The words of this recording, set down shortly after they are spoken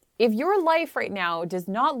If your life right now does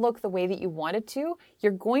not look the way that you want it to,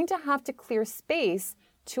 you're going to have to clear space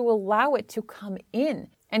to allow it to come in.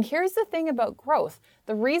 And here's the thing about growth.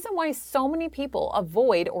 The reason why so many people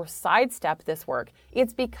avoid or sidestep this work,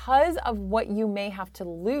 it's because of what you may have to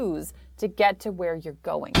lose to get to where you're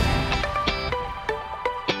going.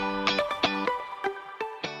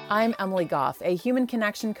 I'm Emily Goff, a human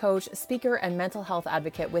connection coach, speaker, and mental health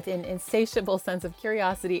advocate with an insatiable sense of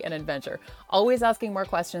curiosity and adventure, always asking more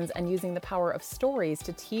questions and using the power of stories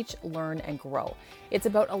to teach, learn, and grow. It's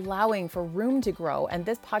about allowing for room to grow, and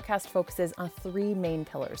this podcast focuses on three main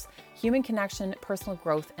pillars: human connection, personal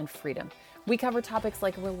growth, and freedom. We cover topics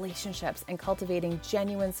like relationships and cultivating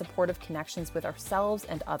genuine supportive connections with ourselves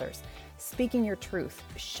and others, speaking your truth,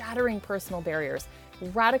 shattering personal barriers,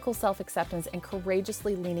 radical self-acceptance, and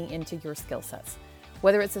courageously leaning into your skill sets.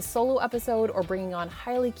 Whether it's a solo episode or bringing on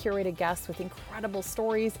highly curated guests with incredible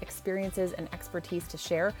stories, experiences, and expertise to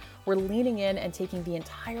share, we're leaning in and taking the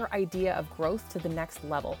entire idea of growth to the next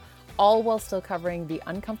level, all while still covering the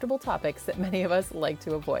uncomfortable topics that many of us like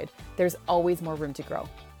to avoid. There's always more room to grow.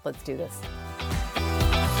 Let's do this.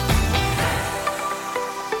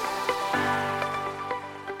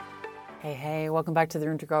 Hey, welcome back to the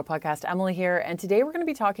Room to Grow podcast. Emily here, and today we're going to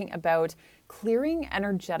be talking about clearing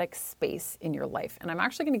energetic space in your life. And I'm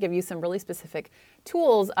actually going to give you some really specific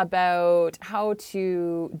tools about how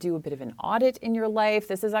to do a bit of an audit in your life.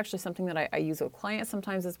 This is actually something that I use with clients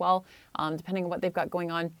sometimes as well, depending on what they've got going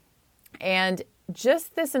on. And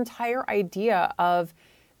just this entire idea of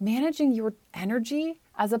managing your energy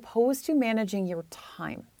as opposed to managing your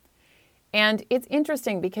time. And it's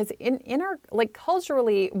interesting because in our,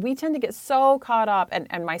 culturally, we tend to get so caught up,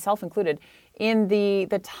 and myself included, in the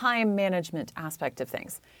time management aspect of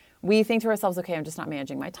things. We think to ourselves, okay, I'm just not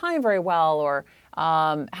managing my time very well, or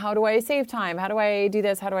how do I save time? How do I do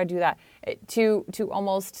this? How do I do that? To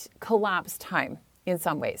almost collapse time in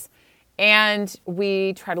some ways. And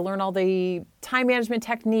we try to learn all the time management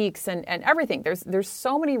techniques and everything. There's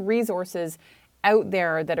so many resources out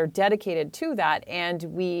there that are dedicated to that, and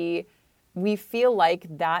we feel like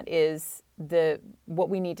that is what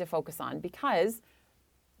we need to focus on, because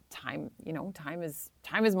time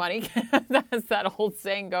is money, as that old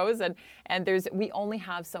saying goes, and we only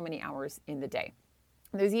have so many hours in the day.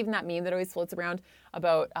 There's even that meme that always floats around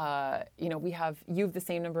about you've the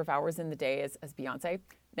same number of hours in the day as Beyonce.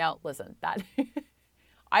 Now listen, that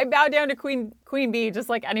I bow down to Queen Bee just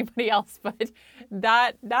like anybody else, but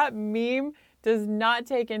that meme does not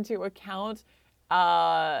take into account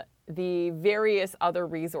the various other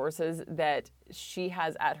resources that she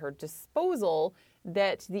has at her disposal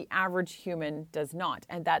that the average human does not.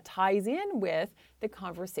 And that ties in with the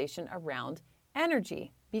conversation around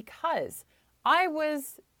energy, because I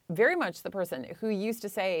was very much the person who used to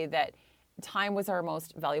say that time was our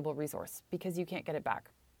most valuable resource because you can't get it back.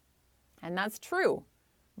 And that's true.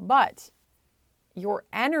 But your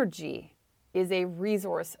energy is a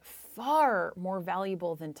resource far more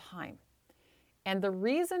valuable than time. And the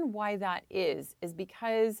reason why that is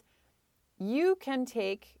because you can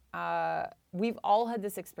take, we've all had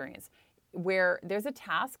this experience where there's a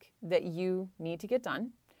task that you need to get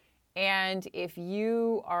done. And if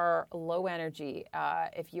you are low energy,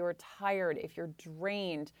 if you're tired, if you're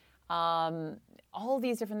drained, all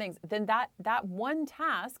these different things, then that one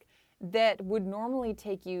task that would normally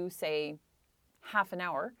take you, say, half an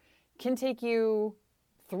hour can take you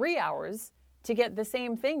 3 hours to get the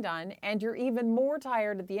same thing done, and you're even more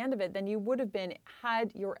tired at the end of it than you would have been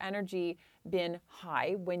had your energy been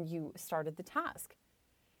high when you started the task.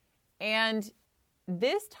 And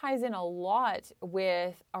this ties in a lot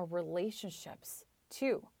with our relationships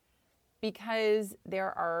too, because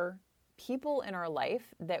there are people in our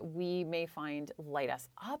life that we may find light us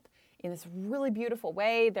up in this really beautiful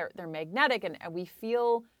way. They're magnetic, and we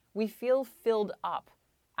feel filled up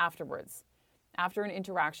afterwards, after an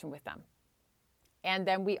interaction with them. And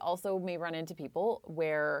then we also may run into people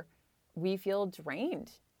where we feel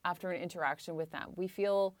drained after an interaction with them. We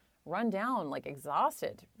feel run down,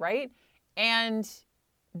 exhausted, right? And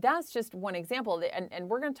that's just one example. And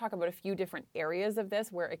we're going to talk about a few different areas of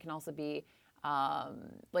this where it can also be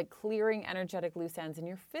clearing energetic loose ends in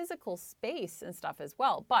your physical space and stuff as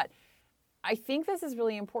well. But I think this is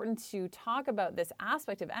really important to talk about this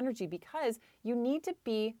aspect of energy, because you need to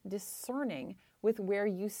be discerning with where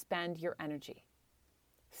you spend your energy.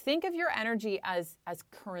 Think of your energy as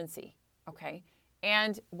currency, okay?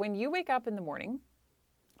 And when you wake up in the morning,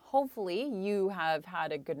 hopefully you have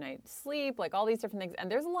had a good night's sleep, all these different things. And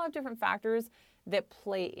there's a lot of different factors that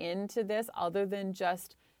play into this other than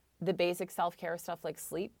just the basic self-care stuff like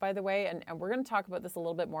sleep, by the way. And we're going to talk about this a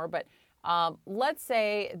little bit more, but Let's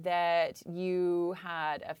say that you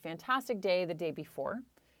had a fantastic day the day before.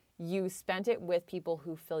 You spent it with people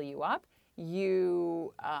who fill you up.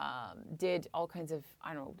 You did all kinds of,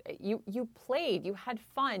 I don't know, you played, you had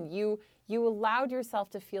fun, you allowed yourself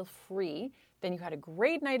to feel free. Then you had a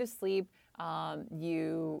great night of sleep.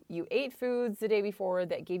 You ate foods the day before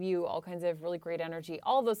that gave you all kinds of really great energy,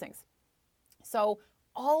 all those things. So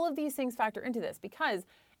all of these things factor into this, because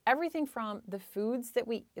everything from the foods that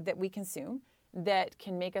we consume that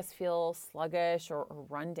can make us feel sluggish or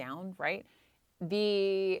run down, right?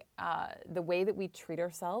 The way that we treat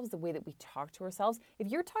ourselves, the way that we talk to ourselves. If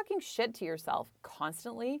you're talking shit to yourself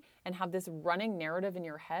constantly and have this running narrative in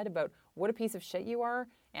your head about what a piece of shit you are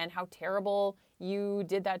and how terrible you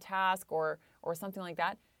did that task or something like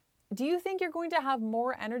that, do you think you're going to have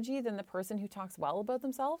more energy than the person who talks well about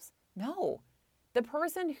themselves? No. The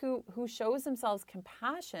person who shows themselves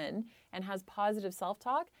compassion and has positive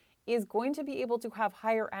self-talk is going to be able to have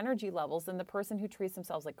higher energy levels than the person who treats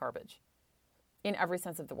themselves like garbage, in every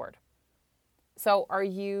sense of the word. So are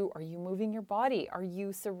you moving your body? Are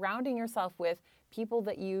you surrounding yourself with people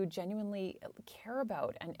that you genuinely care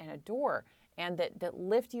about and adore, and that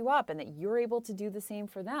lift you up, and that you're able to do the same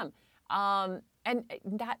for them? And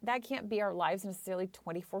that can't be our lives necessarily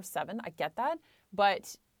 24/7. I get that,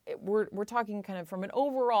 but we're talking kind of from an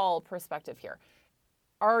overall perspective here.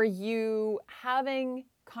 Are you having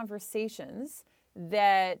conversations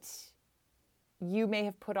that you may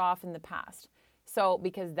have put off in the past? So,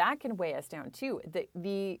 because that can weigh us down too.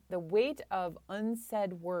 The weight of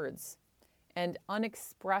unsaid words and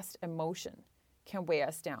unexpressed emotion can weigh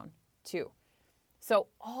us down too. So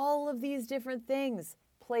all of these different things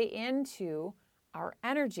play into our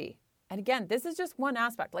energy. And again, this is just one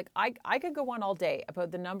aspect. Like I could go on all day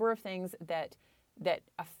about the number of things that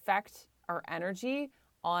affect our energy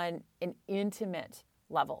on an intimate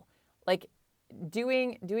level. Like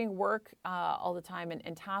doing work all the time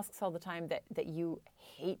and tasks all the time that you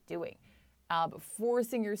hate doing. But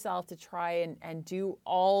forcing yourself to try and do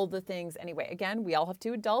all the things anyway. Again, we all have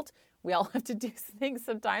to adult. We all have to do things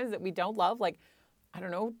sometimes that we don't love, like, I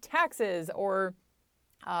don't know, taxes or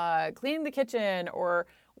cleaning the kitchen or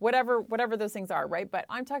whatever those things are, right? But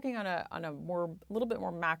I'm talking on a little bit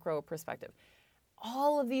more macro perspective.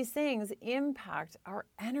 All of these things impact our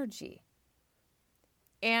energy.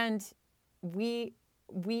 And we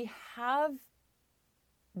have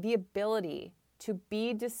the ability to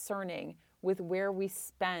be discerning with where we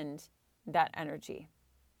spend that energy,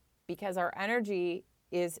 because our energy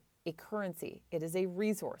is a currency. It is a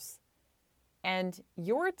resource. And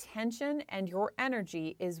your attention and your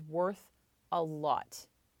energy is worth a lot.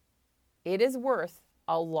 It is worth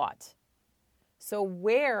a lot. So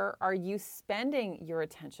where are you spending your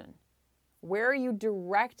attention? Where are you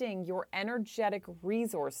directing your energetic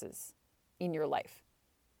resources in your life?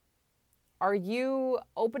 Are you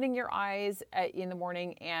opening your eyes in the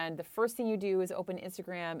morning and the first thing you do is open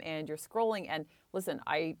Instagram and you're scrolling? And listen,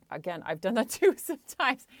 I've done that too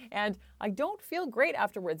sometimes, and I don't feel great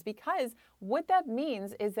afterwards, because what that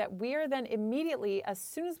means is that we are then immediately, as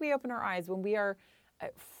soon as we open our eyes, when we are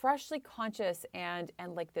freshly conscious and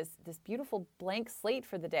like this beautiful blank slate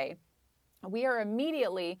for the day, we are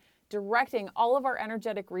immediately directing all of our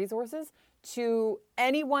energetic resources to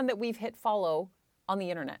anyone that we've hit follow on the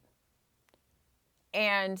internet.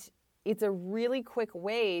 And it's a really quick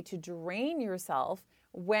way to drain yourself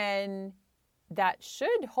when that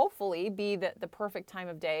should hopefully be the perfect time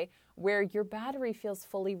of day where your battery feels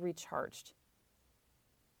fully recharged.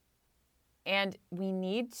 And we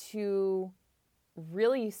need to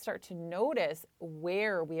really start to notice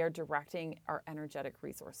where we are directing our energetic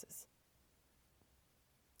resources.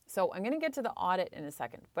 So I'm going to get to the audit in a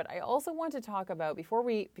second, but I also want to talk about, before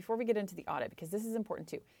we get into the audit, because this is important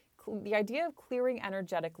too, the idea of clearing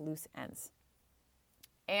energetic loose ends.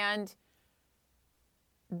 And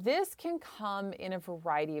this can come in a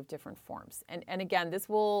variety of different forms. And again,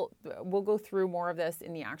 we'll go through more of this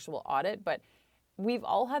in the actual audit, but we've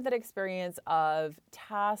all had that experience of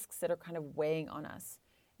tasks that are kind of weighing on us,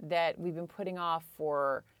 that we've been putting off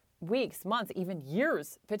for weeks, months, even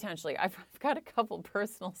years, potentially. I've got a couple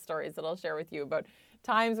personal stories that I'll share with you about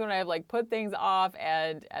times when I've put things off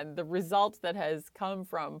and the result that has come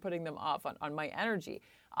from putting them off on my energy.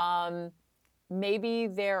 Maybe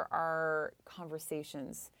there are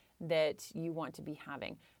conversations that you want to be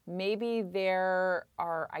having. Maybe there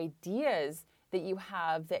are ideas that you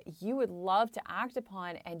have that you would love to act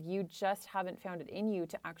upon and you just haven't found it in you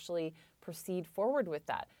to actually proceed forward with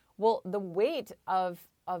that. Well, the weight of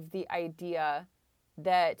the idea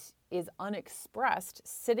that is unexpressed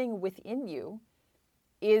sitting within you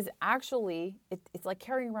is actually, it's like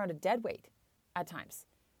carrying around a dead weight at times.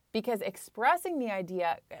 Because expressing the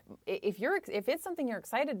idea, if it's something you're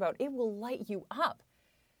excited about, it will light you up.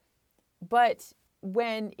 But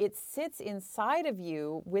when it sits inside of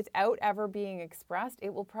you without ever being expressed,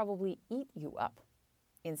 it will probably eat you up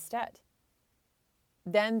instead.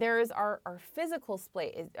 Then there is our physical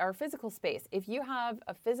space. If you have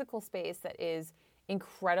a physical space that is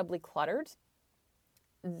incredibly cluttered,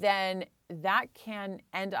 then that can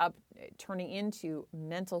end up turning into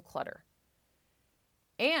mental clutter.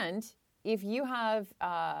 And if you have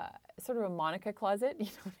sort of a Monica closet, you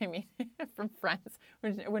know what I mean, from Friends,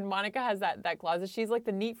 when Monica has that closet, she's like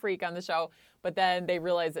the neat freak on the show, but then they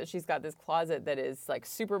realize that she's got this closet that is like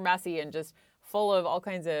super messy and just full of all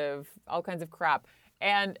kinds of crap.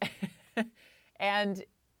 And and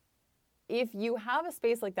if you have a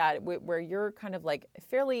space like that where you're kind of like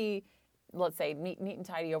fairly, let's say, neat and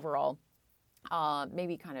tidy overall,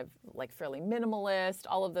 maybe kind of like fairly minimalist,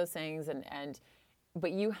 all of those things,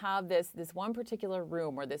 but you have this one particular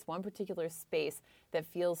room or this one particular space that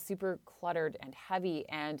feels super cluttered and heavy,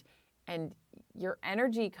 and your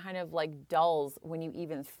energy kind of like dulls when you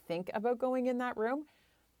even think about going in that room.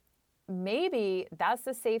 Maybe that's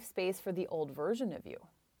the safe space for the old version of you,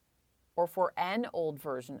 or for an old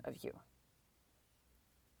version of you.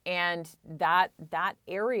 And that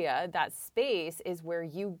area, that space is where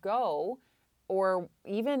you go, or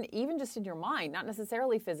even just in your mind, not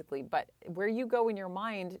necessarily physically, but where you go in your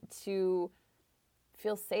mind to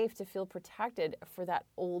feel safe, to feel protected for that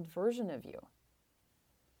old version of you.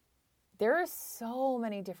 There are so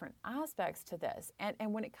many different aspects to this.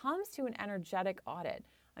 And when it comes to an energetic audit,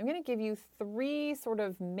 I'm going to give you 3 sort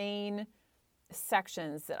of main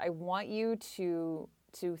sections that I want you to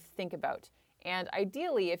think about. And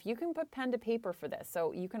ideally, if you can put pen to paper for this,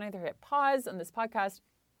 so you can either hit pause on this podcast,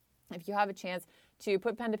 if you have a chance to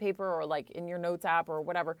put pen to paper, or like in your notes app or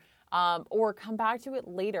whatever, or come back to it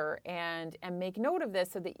later and make note of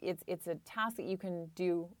this so that it's a task that you can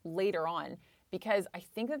do later on, because I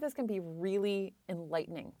think that this can be really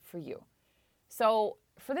enlightening for you. So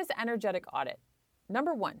for this energetic audit,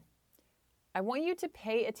 number 1, I want you to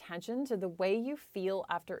pay attention to the way you feel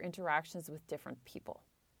after interactions with different people.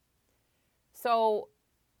 So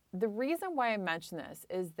the reason why I mention this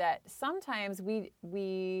is that sometimes we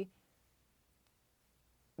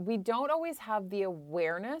don't always have the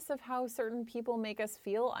awareness of how certain people make us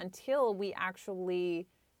feel until we actually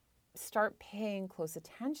start paying close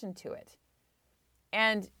attention to it.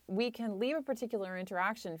 And we can leave a particular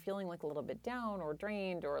interaction feeling like a little bit down or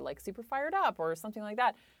drained or like super fired up or something like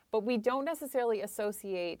that, but we don't necessarily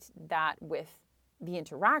associate that with the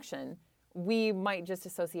interaction. We might just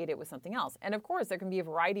associate it with something else. And of course, there can be a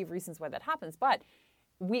variety of reasons why that happens, but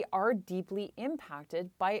we are deeply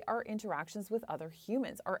impacted by our interactions with other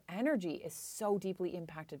humans. Our energy is so deeply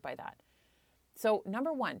impacted by that. So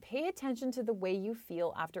number 1, pay attention to the way you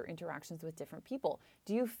feel after interactions with different people.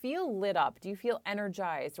 Do you feel lit up? Do you feel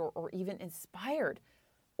energized or even inspired?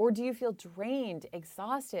 Or do you feel drained,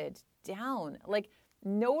 exhausted, down? Like,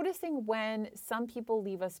 noticing when some people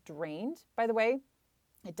leave us drained, by the way,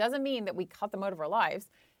 it doesn't mean that we cut them out of our lives.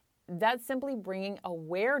 That's simply bringing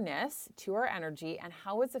awareness to our energy and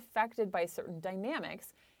how it's affected by certain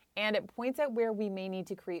dynamics. And it points out where we may need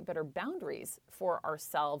to create better boundaries for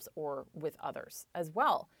ourselves or with others as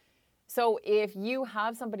well. So if you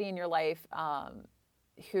have somebody in your life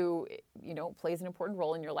who, plays an important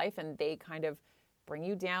role in your life and they kind of bring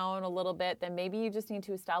you down a little bit, then maybe you just need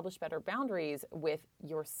to establish better boundaries with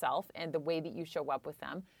yourself and the way that you show up with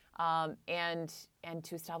them, and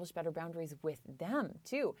to establish better boundaries with them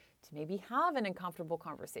too, to maybe have an uncomfortable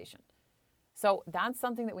conversation. So that's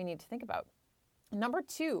something that we need to think about. Number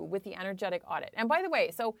 2, with the energetic audit. And by the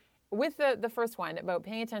way, so with the first one about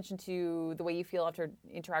paying attention to the way you feel after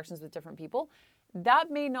interactions with different people,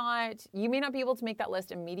 you may not be able to make that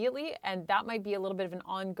list immediately, and that might be a little bit of an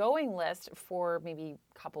ongoing list for maybe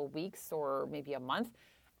a couple weeks or maybe a month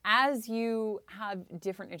as you have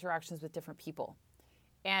different interactions with different people.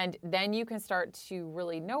 And then you can start to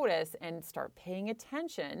really notice and start paying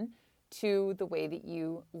attention to the way that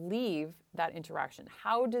you leave that interaction.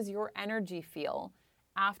 How does your energy feel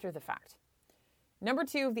after the fact? Number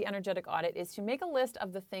 2 of the energetic audit is to make a list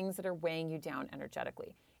of the things that are weighing you down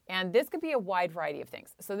energetically. And this could be a wide variety of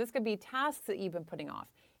things. So this could be tasks that you've been putting off.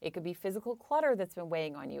 It could be physical clutter that's been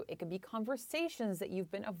weighing on you. It could be conversations that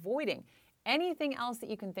you've been avoiding. Anything else that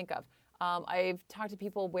you can think of. I've talked to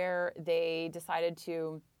people where they decided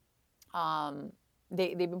to,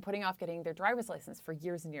 they've been putting off getting their driver's license for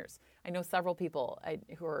years and years. I know several people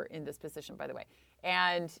who are in this position, by the way.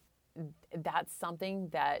 And that's something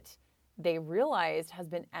that they realized has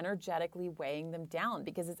been energetically weighing them down,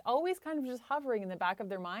 because it's always kind of just hovering in the back of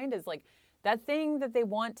their mind as like that thing that they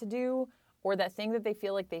want to do or that thing that they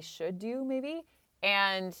feel like they should do maybe.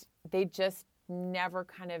 And they just never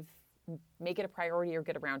kind of make it a priority or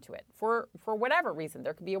get around to it for whatever reason.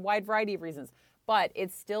 There could be a wide variety of reasons, but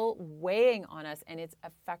it's still weighing on us and it's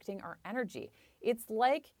affecting our energy. It's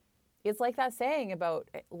like that saying about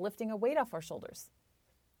lifting a weight off our shoulders.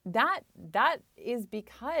 That is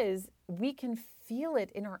because we can feel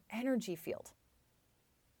it in our energy field.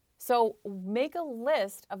 So make a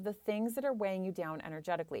list of the things that are weighing you down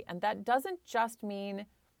energetically. And that doesn't just mean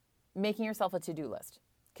making yourself a to-do list,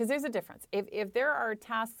 because there's a difference. If there are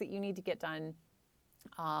tasks that you need to get done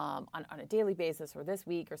on a daily basis or this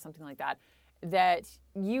week or something like that, that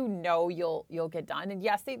you'll get done. And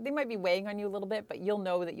yes, they might be weighing on you a little bit, but you'll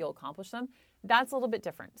know that you'll accomplish them. That's a little bit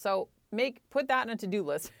different. So put that in a to-do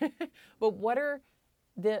list. But what are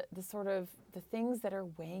the sort of the things that are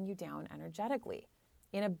weighing you down energetically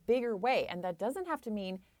in a bigger way? And that doesn't have to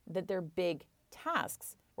mean that they're big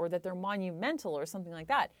tasks or that they're monumental or something like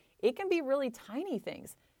that. It can be really tiny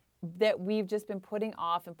things that we've just been putting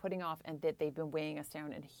off and that they've been weighing us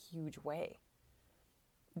down in a huge way.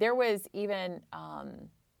 There was even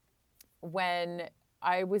when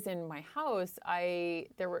I was in my house,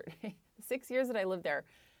 there were 6 years that I lived there.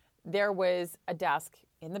 There was a desk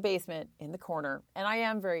in the basement in the corner, and I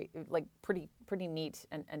am very pretty neat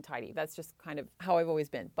and tidy. That's just kind of how I've always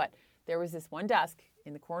been. But there was this one desk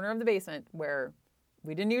in the corner of the basement where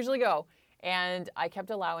we didn't usually go, and I kept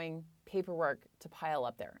allowing paperwork to pile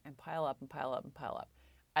up there and pile up and pile up and pile up.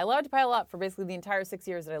 I allowed it to pile up for basically the entire 6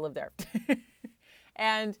 years that I lived there.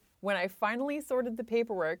 And when I finally sorted the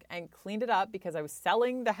paperwork and cleaned it up because I was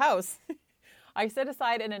selling the house, I set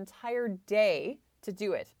aside an entire day to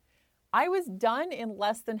do it. I was done in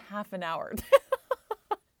less than half an hour.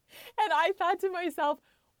 And I thought to myself,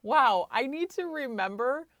 wow, I need to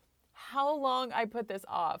remember how long I put this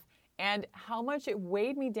off and how much it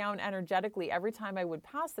weighed me down energetically every time I would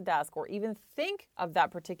pass the desk or even think of that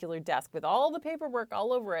particular desk with all the paperwork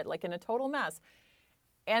all over it, like in a total mess.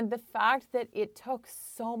 And the fact that it took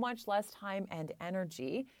so much less time and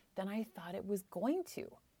energy than I thought it was going to.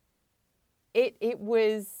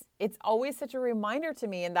 It's always such a reminder to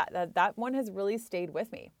me, and that one has really stayed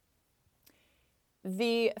with me.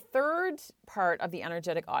 The third part of the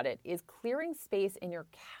energetic audit is clearing space in your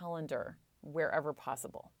calendar wherever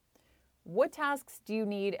possible. What tasks do you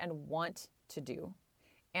need and want to do?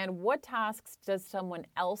 And what tasks does someone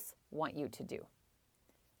else want you to do?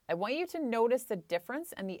 I want you to notice the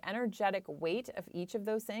difference and the energetic weight of each of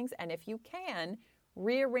those things. And if you can,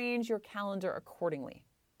 rearrange your calendar accordingly.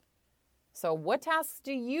 So what tasks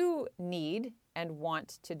do you need and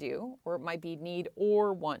want to do? Or it might be need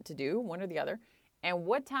or want to do, one or the other. And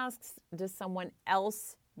what tasks does someone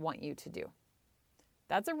else want you to do?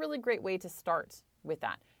 That's a really great way to start with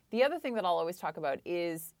that. The other thing that I'll always talk about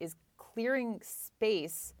is clearing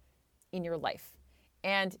space in your life.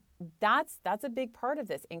 And that's a big part of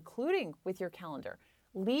this, including with your calendar.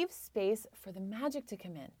 Leave space for the magic to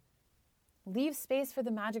come in. Leave space for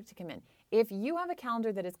the magic to come in. If you have a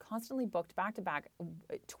calendar that is constantly booked back to back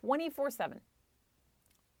 24/7,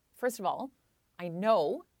 first of all, I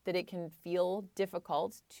know that it can feel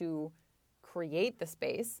difficult to create the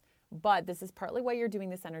space, but this is partly why you're doing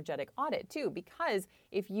this energetic audit too, because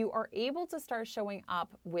if you are able to start showing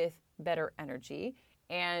up with better energy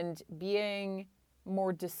and being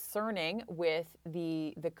more discerning with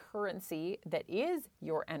the currency that is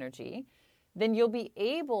your energy, then you'll be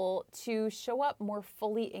able to show up more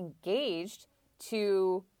fully engaged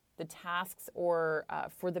to the tasks or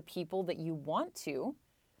for the people that you want to.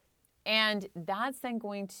 And that's then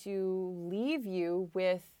going to leave you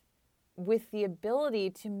with the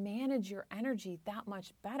ability to manage your energy that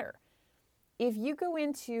much better. If you go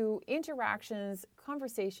into interactions,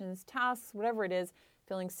 conversations, tasks, whatever it is,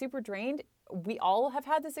 feeling super drained, we all have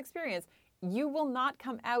had this experience. You will not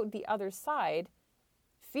come out the other side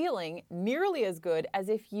feeling nearly as good as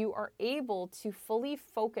if you are able to fully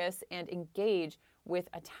focus and engage with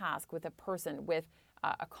a task, with a person, with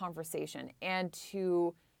a conversation, and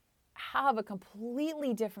to have a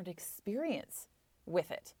completely different experience with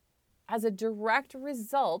it as a direct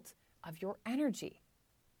result of your energy.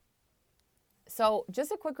 So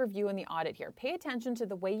just a quick review in the audit here. Pay attention to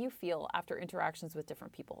the way you feel after interactions with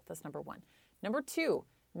different people. That's number one. Number two,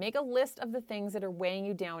 make a list of the things that are weighing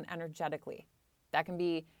you down energetically. That can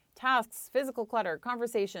be tasks, physical clutter,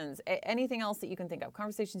 conversations, anything else that you can think of,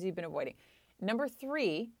 conversations you've been avoiding. Number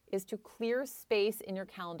three is to clear space in your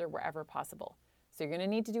calendar wherever possible. So you're going to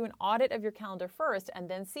need to do an audit of your calendar first and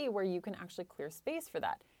then see where you can actually clear space for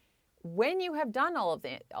that. when you have done all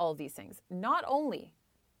of these things, not only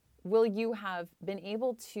will you have been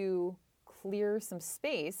able to clear some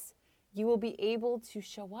space, you will be able to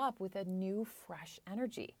show up with a new, fresh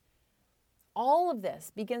energy. All of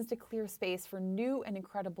this begins to clear space for new and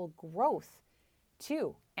incredible growth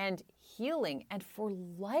too, and healing, and for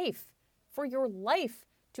life, for your life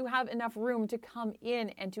to have enough room to come in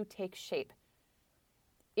and to take shape.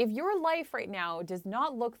 If your life right now does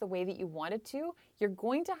not look the way that you want it to, you're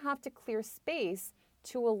going to have to clear space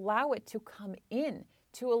to allow it to come in,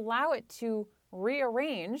 to allow it to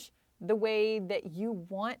rearrange the way that you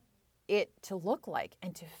want it to look like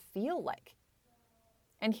and to feel like.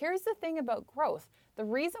 And here's the thing about growth. The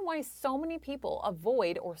reason why so many people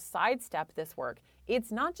avoid or sidestep this work,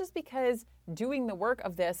 it's not just because doing the work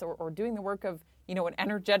of this or doing the work of, an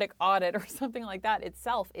energetic audit or something like that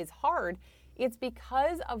itself is hard. It's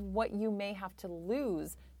because of what you may have to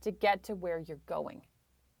lose to get to where you're going.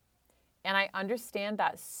 And I understand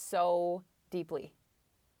that so deeply,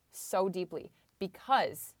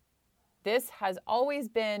 because this has always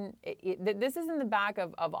been, this is in the back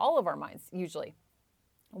of all of our minds, usually.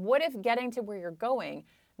 What if getting to where you're going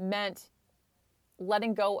meant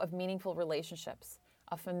letting go of meaningful relationships,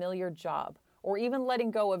 a familiar job, or even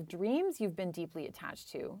letting go of dreams you've been deeply attached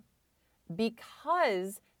to,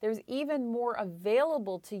 because there's even more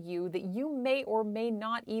available to you that you may or may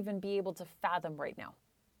not even be able to fathom right now?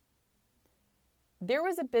 There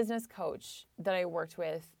was a business coach that I worked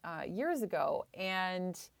with years ago,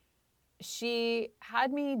 and she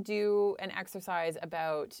had me do an exercise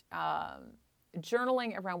about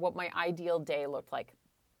journaling around what my ideal day looked like.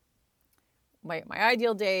 My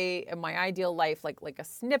ideal day and my ideal life, like a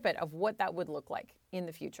snippet of what that would look like in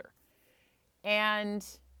the future. And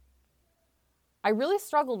I really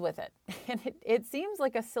struggled with it. And it seems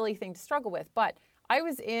like a silly thing to struggle with, but I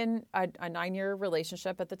was in a 9-year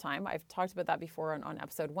relationship at the time. I've talked about that before on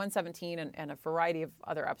episode 117 and a variety of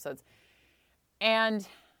other episodes. And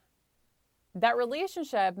that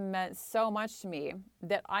relationship meant so much to me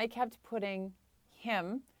that I kept putting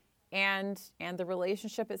him and the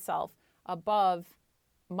relationship itself above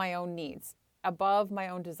my own needs, above my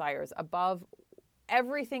own desires, above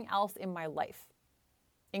everything else in my life,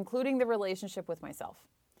 including the relationship with myself.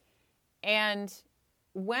 And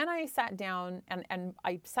when I sat down, and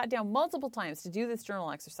I sat down multiple times to do this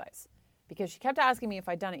journal exercise, because she kept asking me if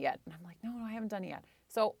I'd done it yet. And I'm like, no, I haven't done it yet.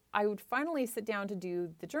 So I would finally sit down to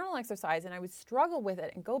do the journal exercise, and I would struggle with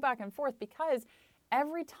it and go back and forth, because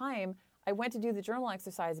every time I went to do the journal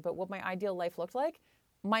exercise about what my ideal life looked like,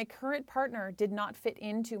 my current partner did not fit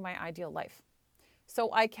into my ideal life.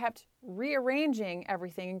 So I kept rearranging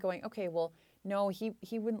everything and going, okay, well, no,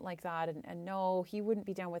 he wouldn't like that. And no, he wouldn't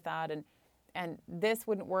be down with that. And this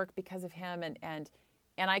wouldn't work because of him. And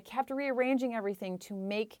I kept rearranging everything to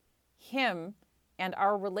make him and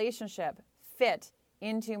our relationship fit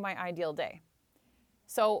into my ideal day.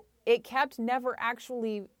 So it kept never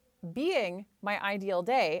actually being my ideal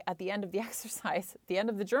day at the end of the exercise, at the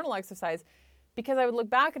end of the journal exercise, because I would look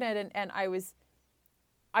back at it and I was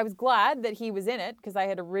glad that he was in it, because I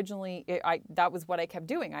had originally, that was what I kept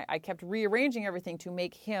doing. I kept rearranging everything to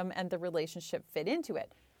make him and the relationship fit into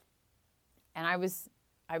it. And I was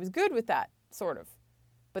good with that, sort of.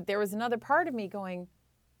 But there was another part of me going,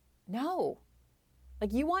 no,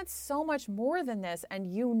 like, you want so much more than this,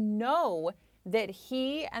 and you know that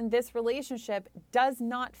he and this relationship does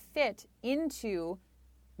not fit into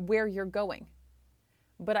where you're going.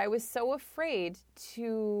 But I was so afraid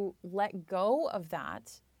to let go of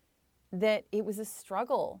that it was a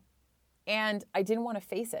struggle, and I didn't want to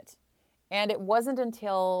face it. And it wasn't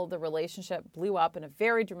until the relationship blew up in a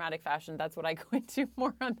very dramatic fashion, that's what I go into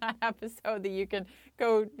more on that episode that you can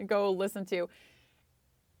go listen to.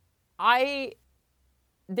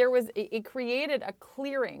 It created a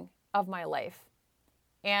clearing of my life.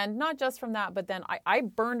 And not just from that, but then I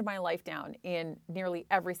burned my life down in nearly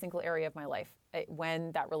every single area of my life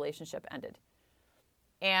when that relationship ended.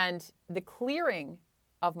 And the clearing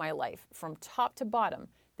of my life from top to bottom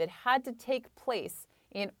that had to take place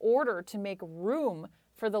in order to make room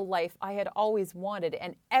for the life I had always wanted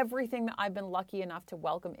and everything that I've been lucky enough to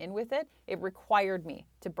welcome in with it, it required me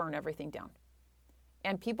to burn everything down.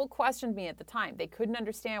 And people questioned me at the time. They couldn't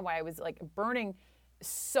understand why I was like burning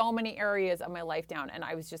so many areas of my life down, and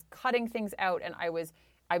I was just cutting things out, and I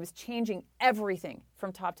was changing everything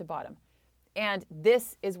from top to bottom. And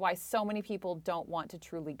this is why so many people don't want to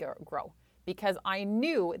truly grow, because I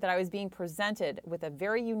knew that I was being presented with a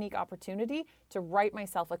very unique opportunity to write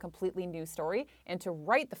myself a completely new story and to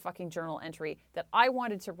write the fucking journal entry that I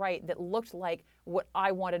wanted to write that looked like what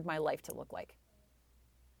I wanted my life to look like.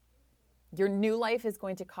 Your new life is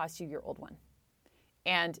going to cost you your old one.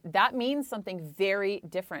 And that means something very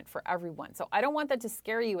different for everyone. So I don't want that to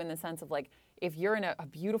scare you in the sense of like, if you're in a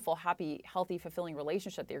beautiful, happy, healthy, fulfilling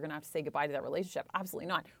relationship, that you're going to have to say goodbye to that relationship. Absolutely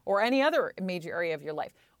not. Or any other major area of your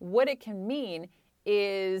life. What it can mean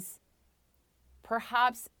is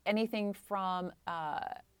perhaps anything from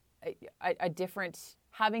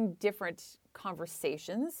having different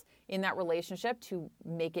conversations in that relationship to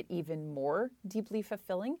make it even more deeply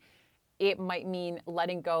fulfilling. It might mean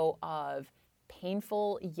letting go of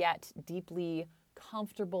painful yet deeply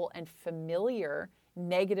comfortable and familiar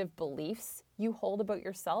negative beliefs you hold about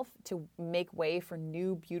yourself to make way for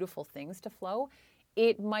new beautiful things to flow.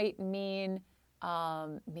 It might mean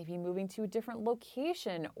maybe moving to a different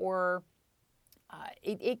location, or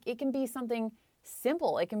it can be something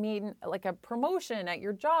simple. It can mean like a promotion at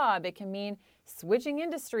your job. It can mean switching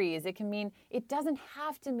industries. It doesn't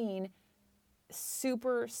have to mean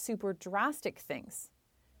super, super drastic things,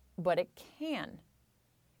 but it can.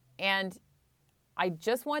 And I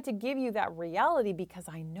just want to give you that reality because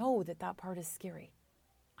I know that that part is scary.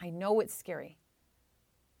 I know it's scary.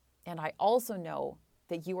 And I also know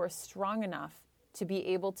that you are strong enough to be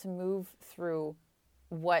able to move through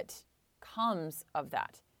what comes of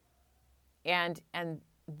that. And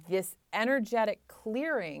this energetic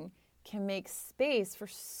clearing can make space for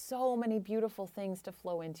so many beautiful things to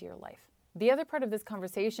flow into your life. The other part of this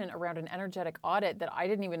conversation around an energetic audit that I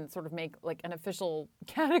didn't even sort of make like an official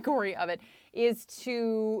category of it is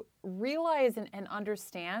to realize and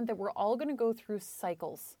understand that we're all going to go through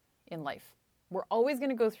cycles in life. We're always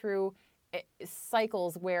going to go through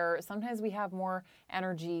cycles where sometimes we have more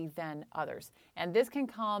energy than others. And this can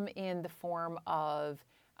come in the form of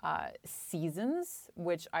seasons,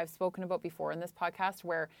 which I've spoken about before in this podcast,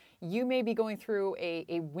 where you may be going through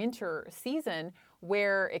a winter season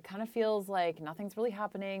where it kind of feels like nothing's really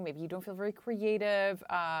happening. Maybe you don't feel very creative.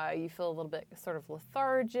 You feel a little bit sort of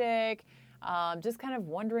lethargic, just kind of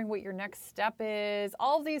wondering what your next step is,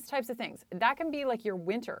 all of these types of things. That can be like your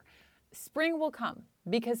winter. Spring will come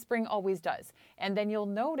because spring always does. And then you'll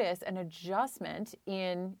notice an adjustment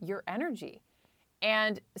in your energy.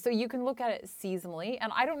 And so you can look at it seasonally,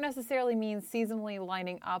 and I don't necessarily mean seasonally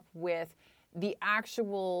lining up with the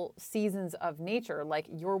actual seasons of nature. Like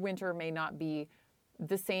your winter may not be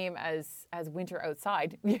the same as winter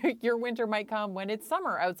outside. Your winter might come when it's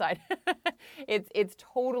summer outside. It's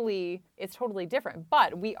totally different,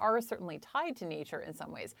 but we are certainly tied to nature in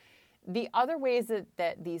some ways. The other ways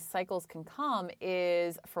that these cycles can come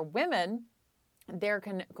is for women. There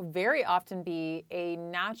can very often be a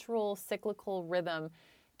natural cyclical rhythm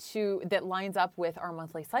that lines up with our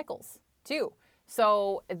monthly cycles too.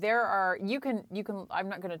 So there are, I'm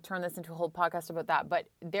not going to turn this into a whole podcast about that, but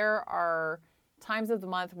there are times of the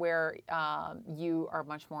month where you are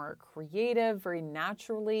much more creative, very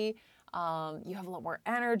naturally. You have a lot more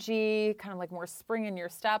energy, kind of like more spring in your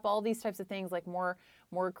step, all these types of things, like more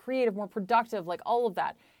creative, more productive, like all of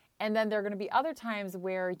that. And then there are going to be other times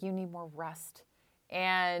where you need more rest.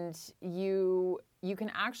 And you can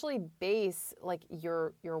actually base like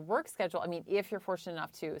your work schedule. I mean, if you're fortunate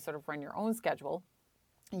enough to sort of run your own schedule,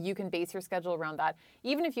 you can base your schedule around that.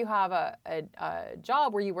 Even if you have a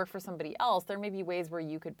job where you work for somebody else, there may be ways where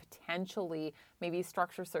you could potentially maybe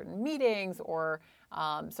structure certain meetings or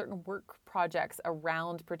certain work projects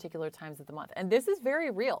around particular times of the month. And this is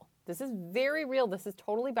very real. This is very real. This is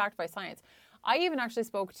totally backed by science. I even actually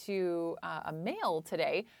spoke to a male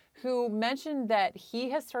today who mentioned that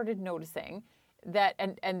he has started noticing that,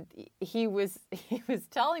 and he was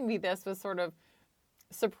telling me this was sort of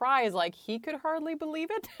surprise, like he could hardly believe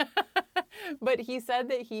it. But he said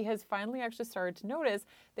that he has finally actually started to notice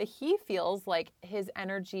that he feels like his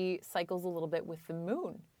energy cycles a little bit with the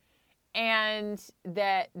moon. And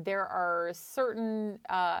that there are certain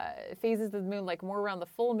phases of the moon, like more around the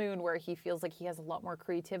full moon, where he feels like he has a lot more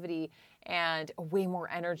creativity and way more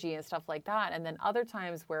energy and stuff like that. And then other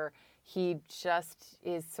times where he just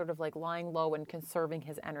is sort of like lying low and conserving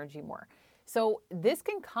his energy more. So this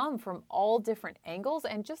can come from all different angles,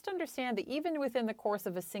 and just understand that even within the course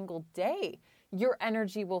of a single day, your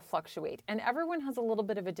energy will fluctuate, and everyone has a little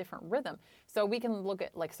bit of a different rhythm. So we can look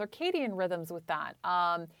at like circadian rhythms with that.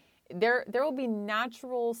 There will be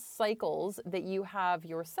natural cycles that you have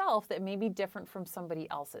yourself that may be different from somebody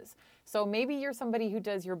else's. So maybe you're somebody who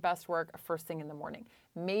does your best work first thing in the morning.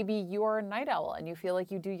 Maybe you are a night owl and you feel like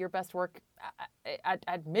you do your best work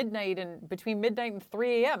at midnight and between midnight and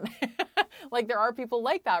 3 a.m. Like there are people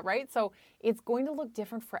like that, right? So it's going to look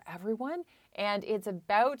different for everyone. And it's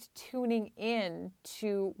about tuning in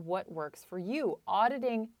to what works for you,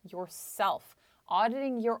 auditing yourself.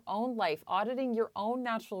 auditing your own life, auditing your own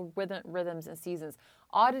natural rhythms and seasons,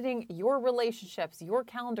 auditing your relationships, your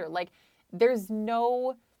calendar. Like there's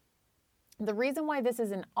no, the reason why this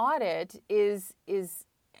is an audit is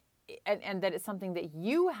and that it's something that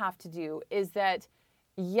you have to do is that,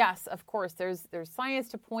 yes, of course, there's science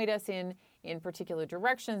to point us in particular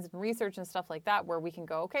directions and research and stuff like that, where we can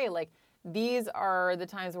go, okay, like these are the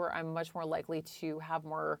times where I'm much more likely to have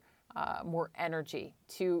more energy,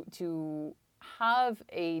 to have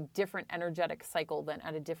a different energetic cycle than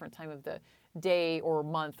at a different time of the day or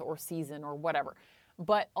month or season or whatever.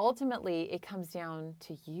 But ultimately, it comes down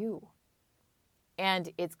to you.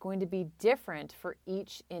 And it's going to be different for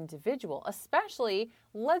each individual, especially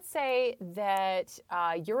let's say that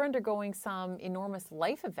you're undergoing some enormous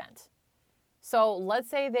life event. So let's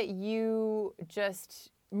say that you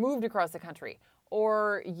just moved across the country,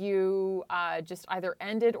 or you just either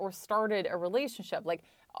ended or started a relationship. Like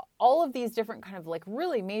all of these different kind of like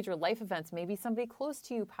really major life events. Maybe somebody close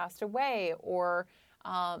to you passed away, or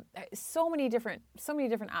so many different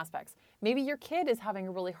aspects. Maybe your kid is having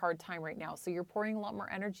a really hard time right now, so you're pouring a lot more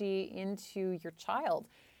energy into your child.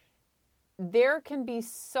 There can be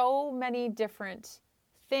so many different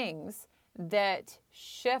things that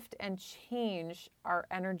shift and change our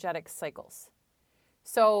energetic cycles.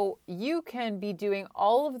 So you can be doing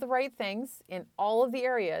all of the right things in all of the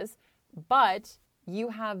areas, but you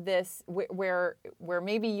have this where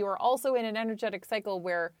maybe you are also in an energetic cycle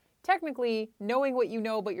where technically, knowing what you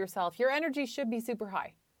know about yourself, your energy should be super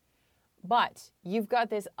high. But you've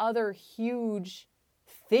got this other huge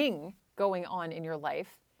thing going on in your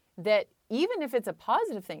life that even if it's a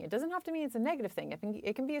positive thing, it doesn't have to mean it's a negative thing.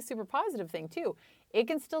 It can be a super positive thing too. It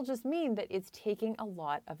can still just mean that it's taking a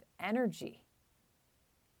lot of energy.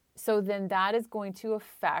 So then that is going to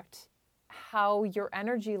affect how your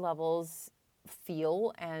energy levels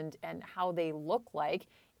feel and how they look like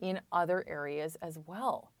in other areas as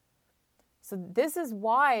well. So this is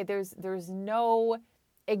why there's no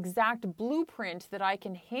exact blueprint that I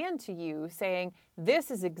can hand to you saying this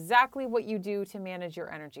is exactly what you do to manage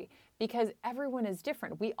your energy, because everyone is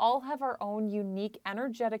different. We all have our own unique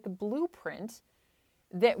energetic blueprint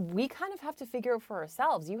that we kind of have to figure out for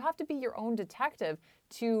ourselves. You have to be your own detective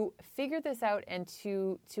to figure this out and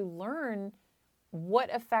to learn what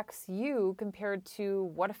affects you compared to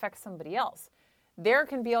what affects somebody else. There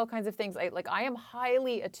can be all kinds of things. I am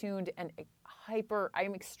highly attuned and I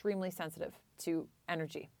am extremely sensitive to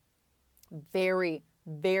energy. Very,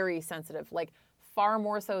 very sensitive, like far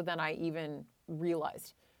more so than I even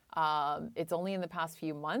realized. It's only in the past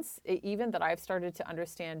few months, even that I've started to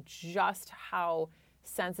understand just how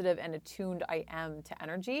sensitive and attuned I am to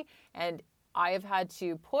energy. And I have had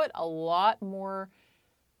to put a lot more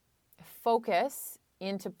focus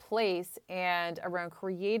into place and around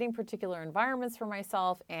creating particular environments for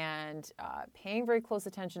myself and paying very close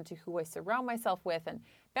attention to who I surround myself with and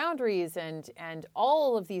boundaries and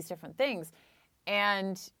all of these different things.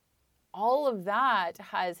 And all of that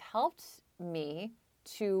has helped me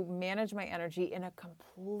to manage my energy in a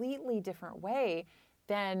completely different way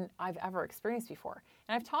than I've ever experienced before.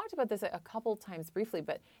 And I've talked about this a couple times briefly,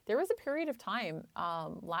 but there was a period of time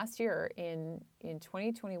last year in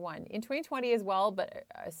 2021, in 2020 as well, but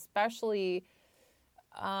especially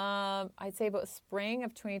I'd say about spring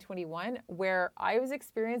of 2021, where I was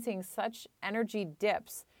experiencing such energy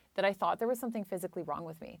dips that I thought there was something physically wrong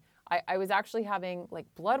with me. I was actually having like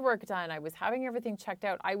blood work done. I was having everything checked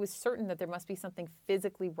out. I was certain that there must be something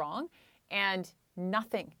physically wrong, and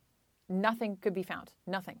nothing could be found.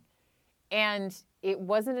 Nothing. And it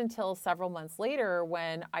wasn't until several months later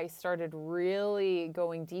when I started really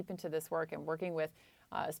going deep into this work and working with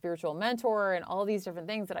a spiritual mentor and all these different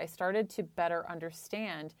things that I started to better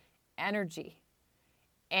understand energy.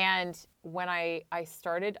 And when I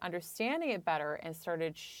started understanding it better and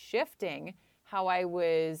started shifting how I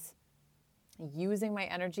was using my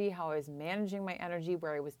energy, how I was managing my energy,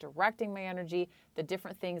 where I was directing my energy, the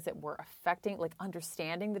different things that were affecting, like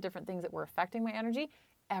understanding the different things that were affecting my energy,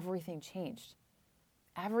 everything changed.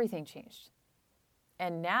 Everything changed.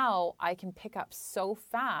 And now I can pick up so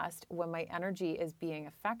fast when my energy is being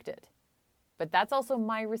affected. But that's also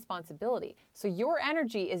my responsibility. So your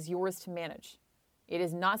energy is yours to manage. It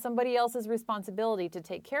is not somebody else's responsibility to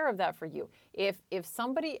take care of that for you. If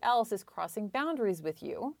somebody else is crossing boundaries with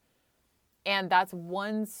you, and that's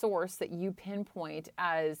one source that you pinpoint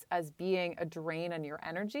as being a drain on your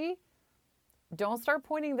energy, don't start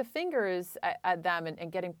pointing the fingers at them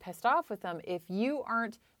and getting pissed off with them if you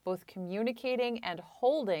aren't both communicating and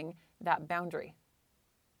holding that boundary.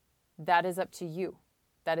 That is up to you.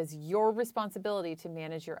 That is your responsibility to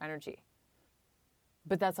manage your energy.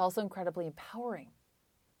 But that's also incredibly empowering.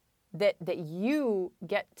 That you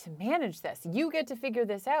get to manage this. You get to figure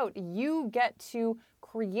this out. You get to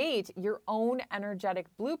create your own energetic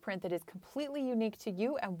blueprint that is completely unique to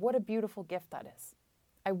you. And what a beautiful gift that is.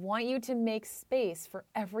 I want you to make space for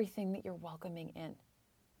everything that you're welcoming in.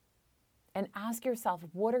 And ask yourself,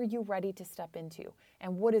 what are you ready to step into?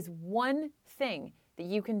 And what is one thing that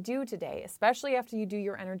you can do today, especially after you do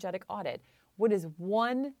your energetic audit? What is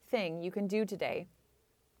one thing you can do today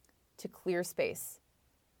to clear space,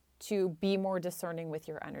 to be more discerning with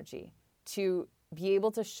your energy, to be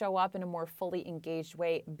able to show up in a more fully engaged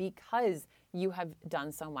way because you have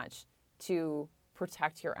done so much to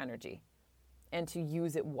protect your energy and to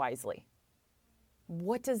use it wisely?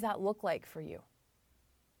 What does that look like for you?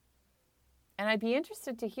 And I'd be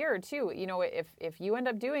interested to hear too, if you end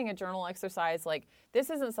up doing a journal exercise, like this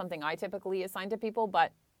isn't something I typically assign to people,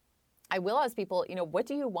 but I will ask people, what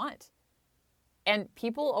do you want? And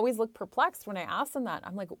people always look perplexed when I ask them that.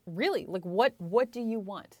 I'm like, really? Like, what do you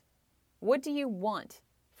want? What do you want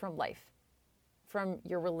from life, from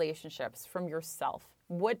your relationships, from yourself?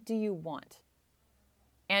 What do you want?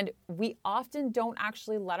 And we often don't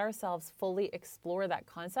actually let ourselves fully explore that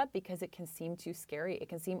concept because it can seem too scary. It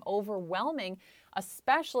can seem overwhelming,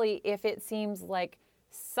 especially if it seems like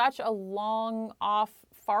such a long off,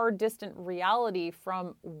 far distant reality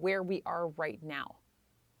from where we are right now.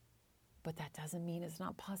 But that doesn't mean it's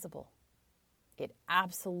not possible. It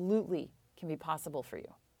absolutely can be possible for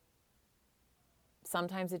you.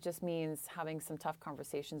 Sometimes it just means having some tough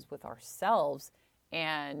conversations with ourselves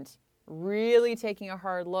and really taking a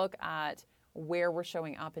hard look at where we're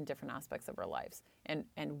showing up in different aspects of our lives and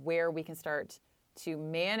where we can start to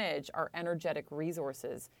manage our energetic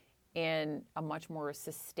resources in a much more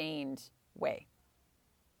sustained way.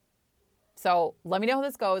 So let me know how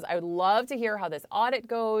this goes. I would love to hear how this audit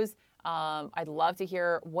goes. I'd love to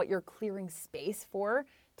hear what you're clearing space for.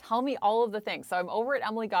 Tell me all of the things. So I'm over at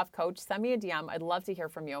Emily Goff Coach. Send me a DM. I'd love to hear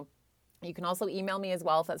from you. You can also email me as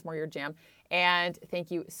well if that's more your jam. And thank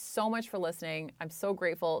you so much for listening. I'm so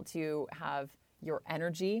grateful to have your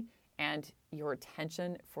energy and your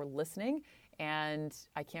attention for listening. And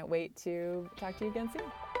I can't wait to talk to you again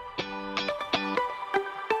soon.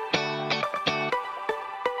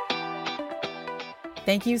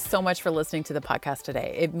 Thank you so much for listening to the podcast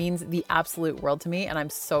today. It means the absolute world to me, and I'm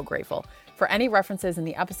so grateful. For any references in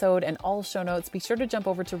the episode and all show notes, be sure to jump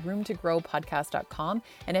over to roomtogrowpodcast.com.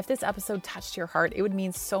 And if this episode touched your heart, it would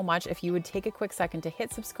mean so much if you would take a quick second to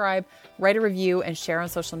hit subscribe, write a review, and share on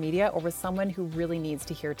social media or with someone who really needs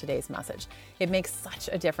to hear today's message. It makes such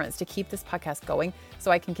a difference to keep this podcast going so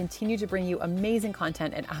I can continue to bring you amazing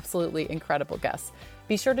content and absolutely incredible guests.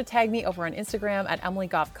 Be sure to tag me over on Instagram at Emily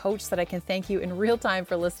Goff Coach so that I can thank you in real time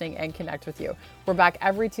for listening and connect with you. We're back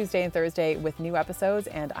every Tuesday and Thursday with new episodes,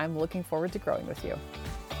 and I'm looking forward to growing with you.